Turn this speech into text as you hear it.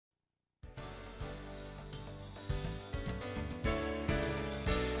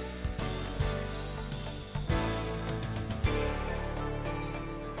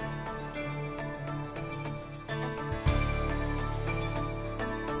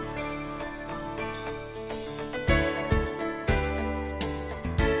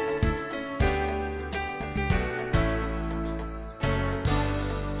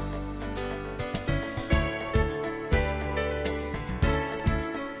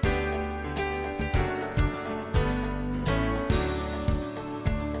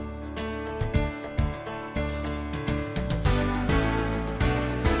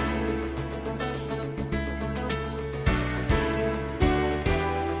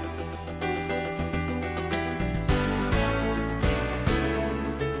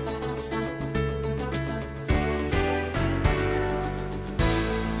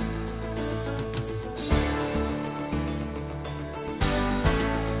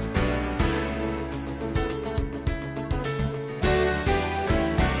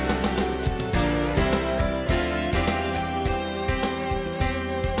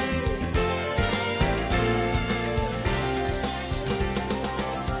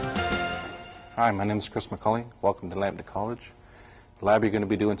Hi, my name is Chris McCulley. Welcome to Lambton College. The lab you're going to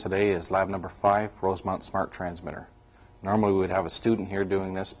be doing today is lab number 5, Rosemount Smart Transmitter. Normally we would have a student here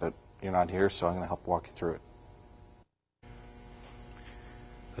doing this, but you're not here, so I'm going to help walk you through it.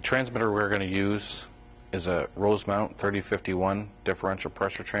 The transmitter we're going to use is a Rosemount 3051 differential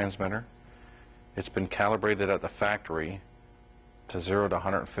pressure transmitter. It's been calibrated at the factory to 0 to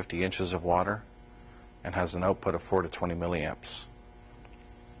 150 inches of water and has an output of 4 to 20 milliamps.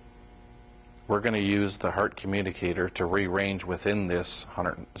 We're going to use the heart communicator to rearrange within this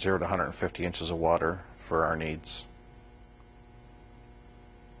 0 to 150 inches of water for our needs.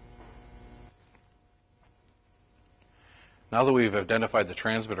 Now that we've identified the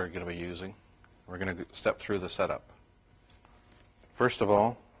transmitter we're going to be using, we're going to step through the setup. First of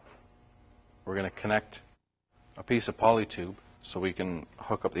all, we're going to connect a piece of poly tube so we can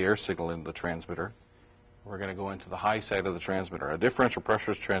hook up the air signal into the transmitter. We're going to go into the high side of the transmitter. A differential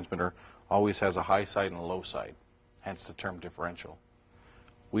pressure transmitter always has a high side and a low side, hence the term differential.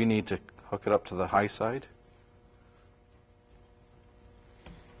 We need to hook it up to the high side,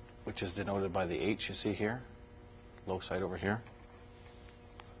 which is denoted by the H you see here, low side over here.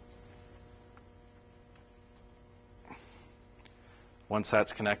 Once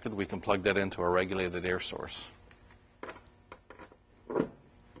that's connected, we can plug that into a regulated air source.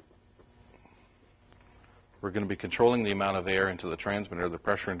 We're going to be controlling the amount of air into the transmitter, the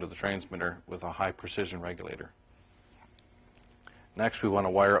pressure into the transmitter, with a high precision regulator. Next, we want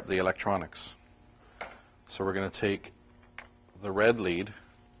to wire up the electronics. So we're going to take the red lead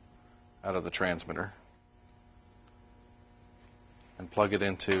out of the transmitter and plug it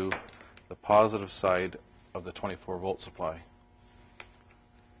into the positive side of the 24-volt supply.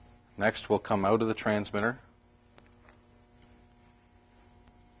 Next, we'll come out of the transmitter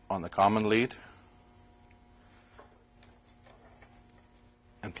on the common lead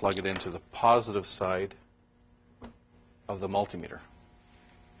and plug it into the positive side of the multimeter.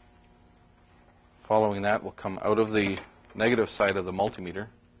 Following that, we'll come out of the negative side of the multimeter,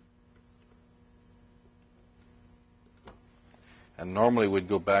 and normally we'd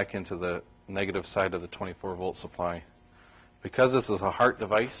go back into the negative side of the 24-volt supply. Because this is a heart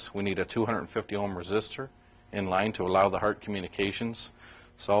device, we need a 250 ohm resistor in line to allow the heart communications.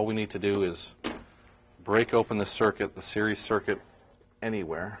 So all we need to do is break open the circuit, the series circuit,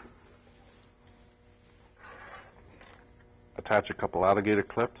 anywhere, attach a couple alligator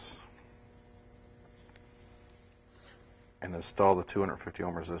clips, and install the 250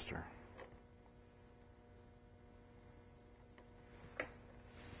 ohm resistor.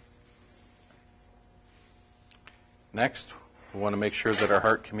 Next, we want to make sure that our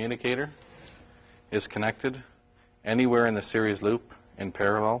heart communicator is connected anywhere in the series loop in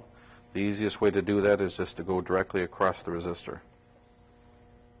parallel. The easiest way to do that is just to go directly across the resistor.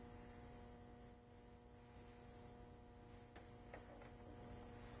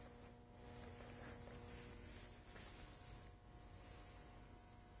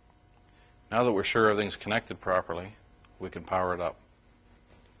 Now that we're sure everything's connected properly, we can power it up.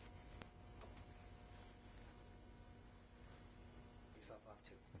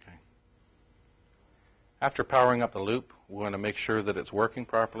 Okay. After powering up the loop, we want to make sure that it's working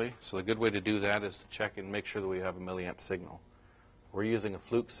properly. So the good way to do that is to check and make sure that we have a milliamp signal. We're using a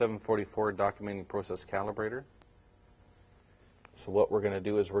Fluke 744 documenting process calibrator. So what we're going to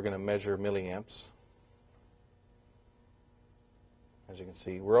do is we're going to measure milliamps. As you can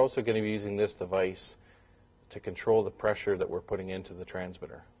see, we're also going to be using this device to control the pressure that we're putting into the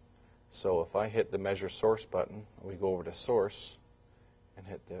transmitter. So if I hit the measure source button, we go over to source and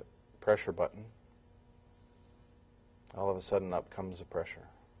hit the pressure button, all of a sudden up comes the pressure.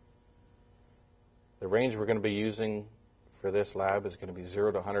 The range we're going to be using for this lab is going to be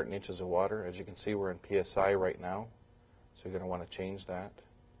 0 to 100 inches of water. As you can see, we're in PSI right now, so you're going to want to change that.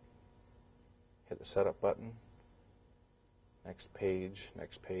 Hit the setup button. Next page,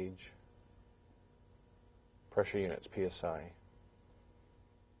 next page. Pressure units, PSI.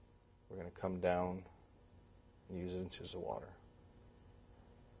 We're going to come down and use inches of water.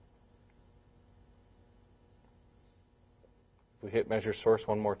 If we hit measure source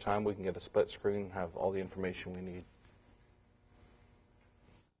one more time, we can get a split screen and have all the information we need.